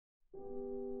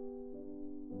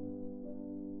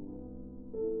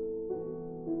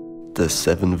The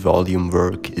 7-volume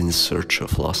work In Search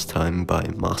of Lost Time by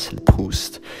Marcel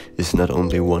Proust is not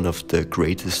only one of the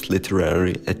greatest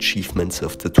literary achievements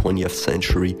of the 20th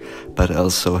century, but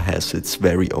also has its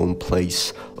very own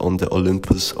place on the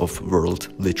Olympus of world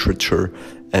literature,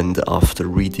 and after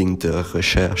reading the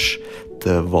Recherche,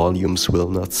 the volumes will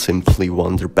not simply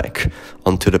wander back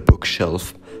onto the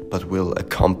bookshelf, but will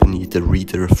accompany the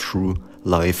reader through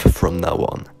life from now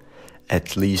on.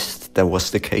 At least that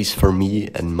was the case for me,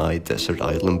 and my Desert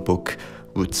Island book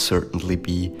would certainly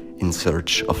be In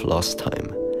Search of Lost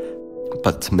Time.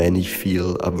 But many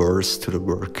feel averse to the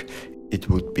work. It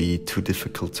would be too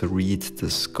difficult to read,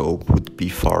 the scope would be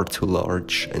far too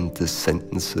large, and the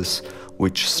sentences,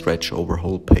 which stretch over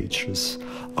whole pages,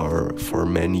 are for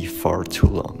many far too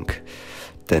long.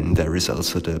 Then there is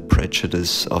also the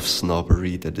prejudice of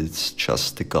snobbery that it's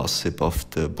just the gossip of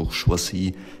the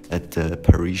bourgeoisie at the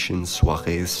Parisian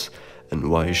soirees, and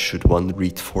why should one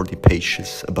read 40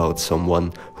 pages about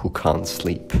someone who can't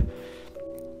sleep?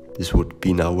 This would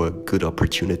be now a good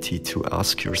opportunity to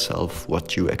ask yourself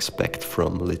what you expect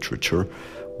from literature,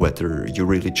 whether you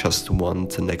really just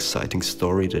want an exciting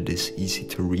story that is easy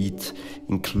to read,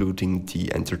 including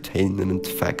the entertainment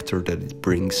factor that it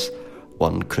brings.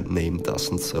 One could name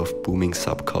dozens of booming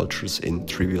subcultures in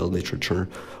trivial literature,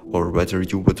 or whether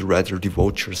you would rather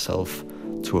devote yourself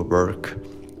to a work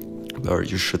where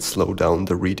you should slow down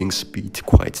the reading speed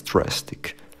quite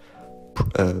drastic.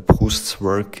 Proust's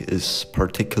work is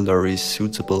particularly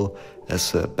suitable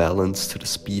as a balance to the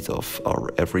speed of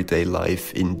our everyday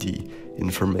life in the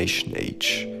information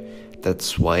age.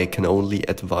 That's why I can only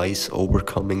advise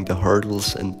overcoming the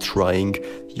hurdles and trying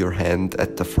your hand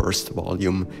at the first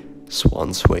volume,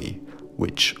 Swan's Way,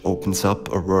 which opens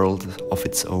up a world of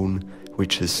its own,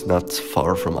 which is not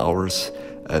far from ours,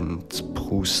 and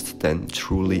Proust then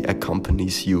truly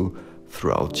accompanies you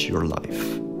throughout your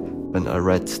life. When I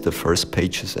read the first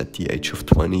pages at the age of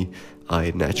 20,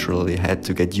 I naturally had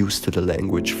to get used to the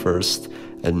language first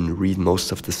and read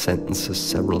most of the sentences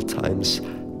several times,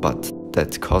 but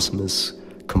that cosmos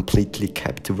completely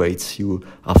captivates you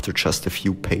after just a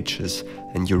few pages,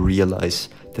 and you realize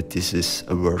that this is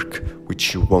a work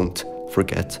which you won't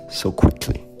forget so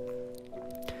quickly.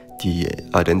 The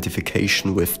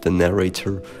identification with the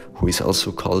narrator, who is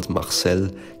also called Marcel,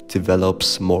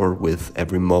 develops more with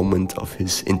every moment of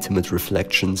his intimate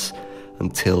reflections,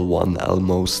 until one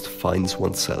almost finds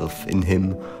oneself in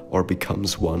him or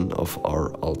becomes one of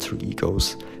our alter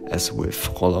egos, as with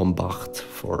Roland Barthes,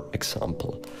 for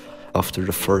example. After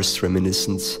the first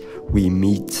reminiscence, we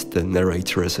meet the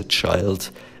narrator as a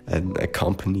child and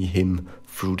accompany him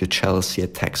through the jealousy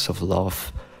attacks of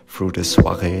love, through the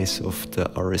soirees of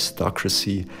the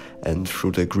aristocracy, and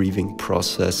through the grieving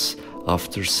process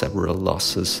after several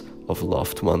losses of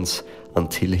loved ones,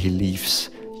 until he leaves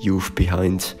youth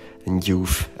behind, and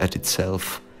youth at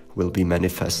itself will be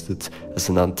manifested as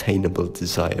an unattainable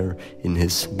desire in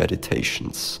his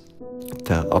meditations.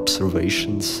 The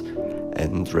observations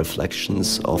and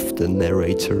reflections of the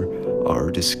narrator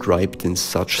are described in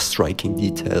such striking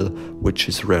detail, which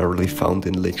is rarely found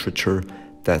in literature,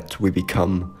 that we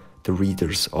become the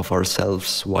readers of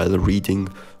ourselves while reading,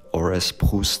 or as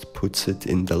Proust puts it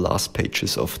in the last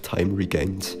pages of Time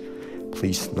Regained.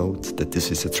 Please note that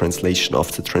this is a translation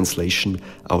of the translation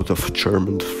out of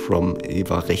German from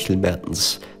Eva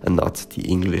Rechl-Mertens and not the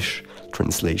English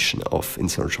translation of In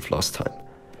Search of Lost Time.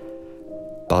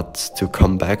 But to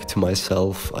come back to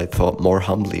myself, I thought more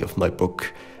humbly of my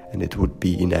book, and it would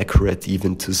be inaccurate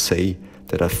even to say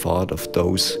that I thought of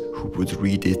those who would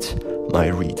read it my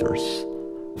readers.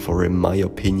 For in my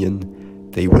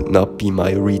opinion, they would not be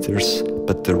my readers,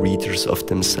 but the readers of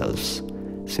themselves,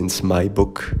 since my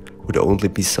book would only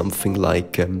be something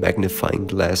like a magnifying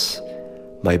glass,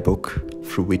 my book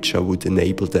through which I would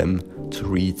enable them to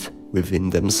read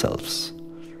within themselves.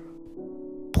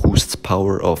 Proust's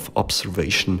power of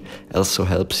observation also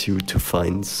helps you to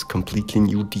find completely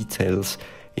new details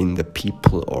in the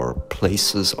people or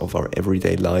places of our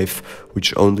everyday life,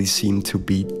 which only seem to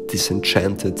be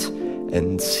disenchanted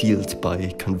and sealed by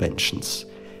conventions.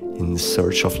 In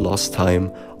Search of Lost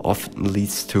Time often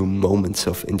leads to moments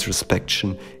of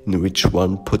introspection in which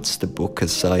one puts the book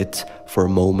aside for a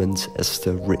moment as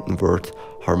the written word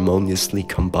harmoniously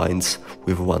combines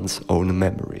with one's own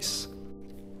memories.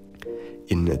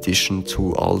 In addition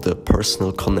to all the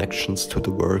personal connections to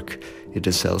the work, it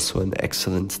is also an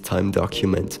excellent time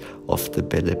document of the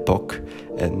Belle Époque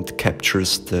and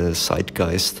captures the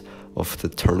zeitgeist of the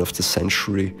turn of the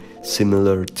century,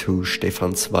 similar to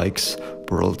Stefan Zweig's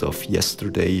World of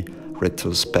Yesterday,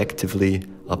 retrospectively,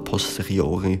 a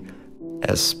posteriori,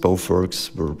 as both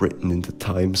works were written in the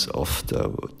times of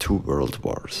the two world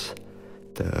wars.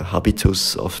 The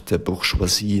habitus of the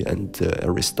bourgeoisie and the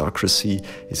aristocracy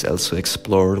is also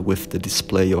explored, with the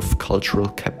display of cultural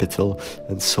capital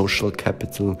and social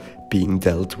capital being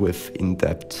dealt with in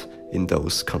depth in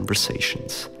those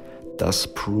conversations. Thus,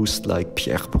 Proust, like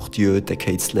Pierre Bourdieu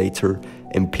decades later,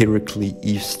 empirically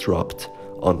eavesdropped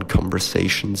on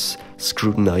conversations,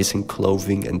 scrutinizing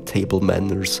clothing and table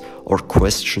manners, or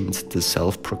questioned the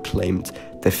self-proclaimed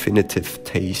definitive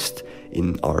taste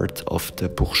in art of the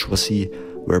bourgeoisie,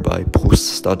 whereby Proust's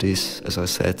studies, as I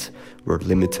said, were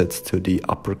limited to the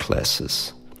upper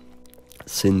classes.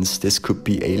 Since this could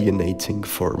be alienating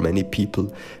for many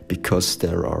people because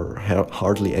there are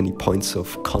hardly any points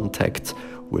of contact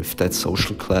with that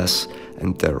social class,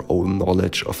 and their own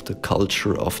knowledge of the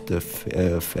culture of the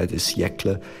fait de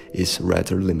siècle is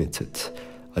rather limited.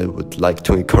 I would like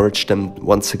to encourage them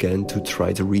once again to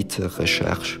try to read the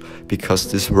Recherche,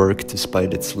 because this work,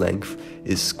 despite its length,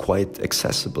 is quite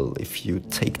accessible if you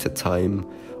take the time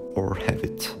or have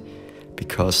it.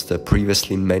 Because the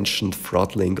previously mentioned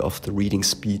throttling of the reading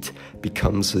speed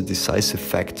becomes a decisive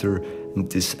factor, and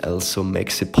this also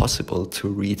makes it possible to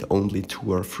read only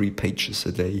 2 or 3 pages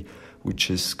a day,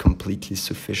 which is completely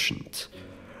sufficient.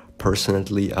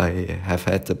 Personally, I have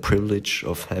had the privilege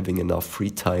of having enough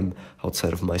free time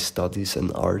outside of my studies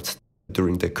and art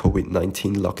during the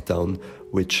COVID-19 lockdown,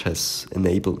 which has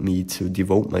enabled me to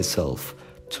devote myself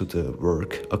to the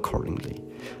work accordingly.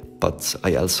 But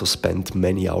I also spent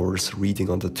many hours reading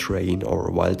on the train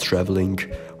or while traveling,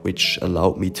 which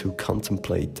allowed me to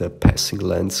contemplate the passing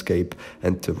landscape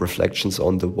and the reflections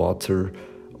on the water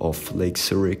of Lake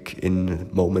Zurich in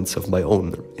moments of my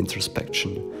own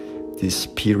introspection. This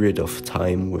period of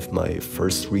time with my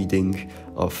first reading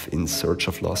of In Search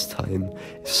of Lost Time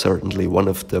is certainly one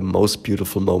of the most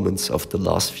beautiful moments of the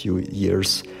last few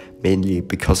years, mainly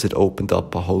because it opened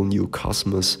up a whole new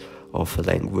cosmos of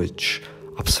language,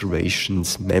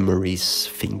 observations, memories,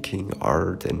 thinking,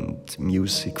 art and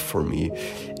music for me.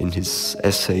 In his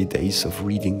essay Days of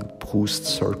Reading, Proust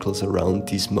circles around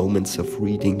these moments of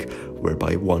reading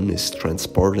whereby one is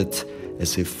transported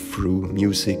as if through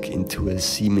music into a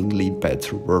seemingly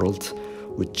better world,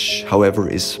 which however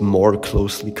is more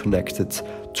closely connected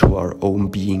to our own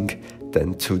being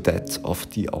than to that of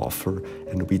the author,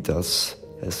 and we thus,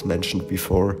 as mentioned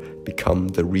before, become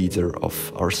the reader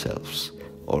of ourselves.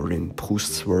 Or in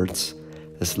Proust's words,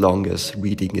 as long as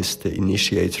reading is the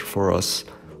initiator for us,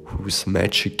 whose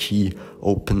magic key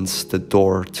opens the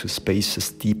door to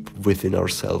spaces deep within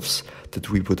ourselves that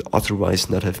we would otherwise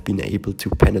not have been able to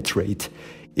penetrate,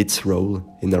 its role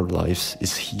in our lives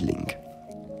is healing.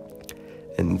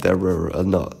 And there were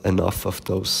enough of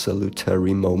those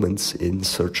salutary moments in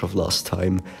Search of Lost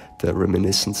Time. The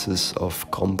reminiscences of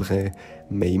Cambrai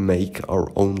may make our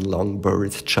own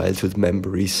long-buried childhood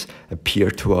memories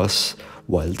appear to us,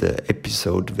 while the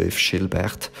episode with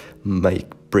Gilbert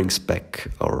brings back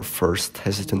our first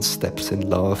hesitant steps in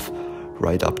love,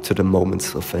 right up to the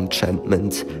moments of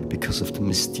enchantment because of the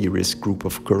mysterious group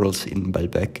of girls in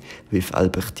Balbec with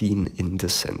Albertine in the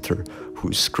center,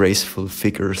 whose graceful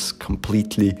figures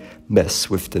completely mess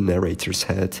with the narrator's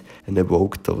head and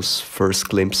evoke those first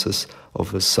glimpses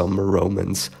of a summer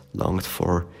romance longed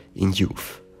for in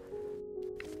youth.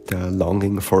 The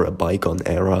longing for a bygone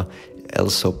era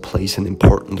also plays an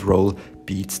important role,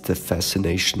 be it the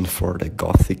fascination for the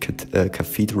Gothic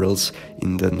cathedrals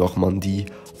in the Normandy,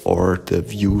 or the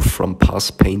view from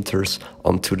past painters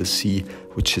onto the sea,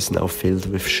 which is now filled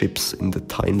with ships in the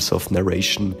times of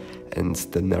narration, and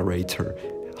the narrator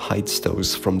hides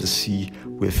those from the sea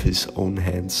with his own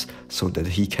hands so that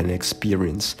he can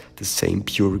experience the same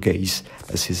pure gaze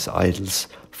as his idols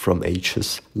from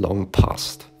ages long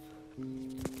past.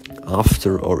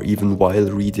 After or even while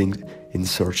reading In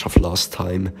Search of Lost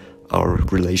Time, our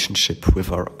relationship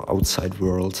with our outside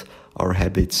world, our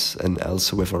habits, and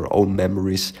also with our own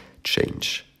memories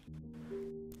change.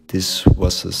 This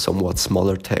was a somewhat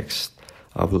smaller text.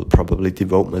 I will probably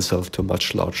devote myself to a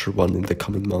much larger one in the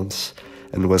coming months,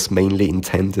 and was mainly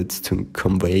intended to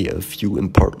convey a few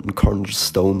important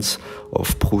cornerstones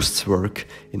of Proust's work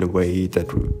in a way that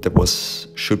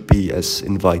should be as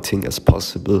inviting as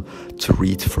possible to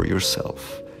read for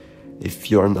yourself.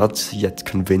 If you are not yet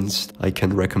convinced, I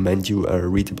can recommend you a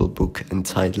readable book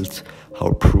entitled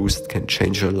How Proust Can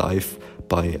Change Your Life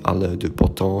by Alain de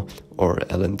Botton, or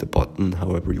Ellen de Botton,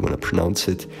 however you want to pronounce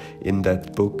it. In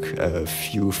that book, a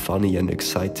few funny and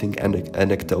exciting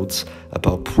anecdotes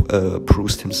about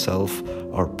Proust himself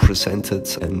are presented,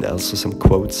 and also some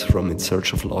quotes from In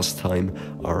Search of Lost Time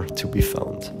are to be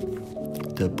found.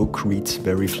 the book reads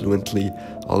very fluently,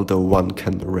 although one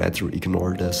can rather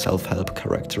ignore the self-help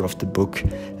character of the book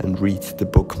and read the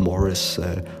book more as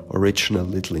an original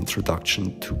little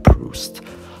introduction to Proust.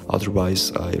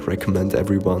 Otherwise, I recommend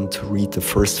everyone to read the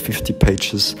first 50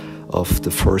 pages of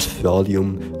the first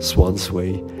volume, Swan's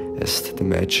Way, as the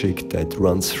magic that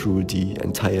runs through the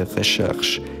entire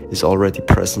Recherche is already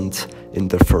present in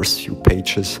the first few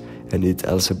pages, and it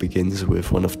also begins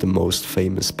with one of the most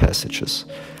famous passages.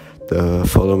 The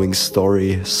following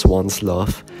story, Swan's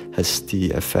Love, has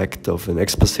the effect of an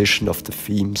exposition of the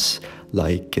themes,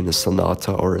 like in a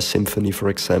sonata or a symphony, for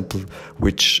example,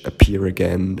 which appear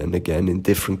again and again in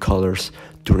different colors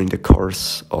during the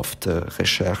course of the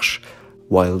Recherche,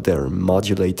 while they're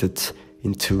modulated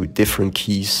into different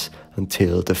keys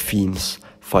until the themes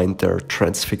find their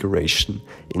transfiguration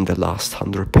in the last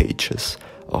 100 pages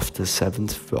of the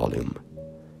 7th volume.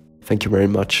 Thank you very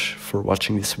much for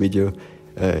watching this video.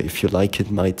 If you like it,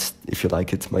 might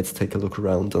take a look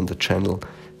around on the channel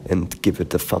and give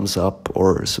it a thumbs up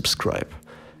or subscribe.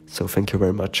 So thank you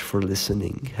very much for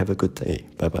listening. Have a good day.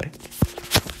 Bye bye.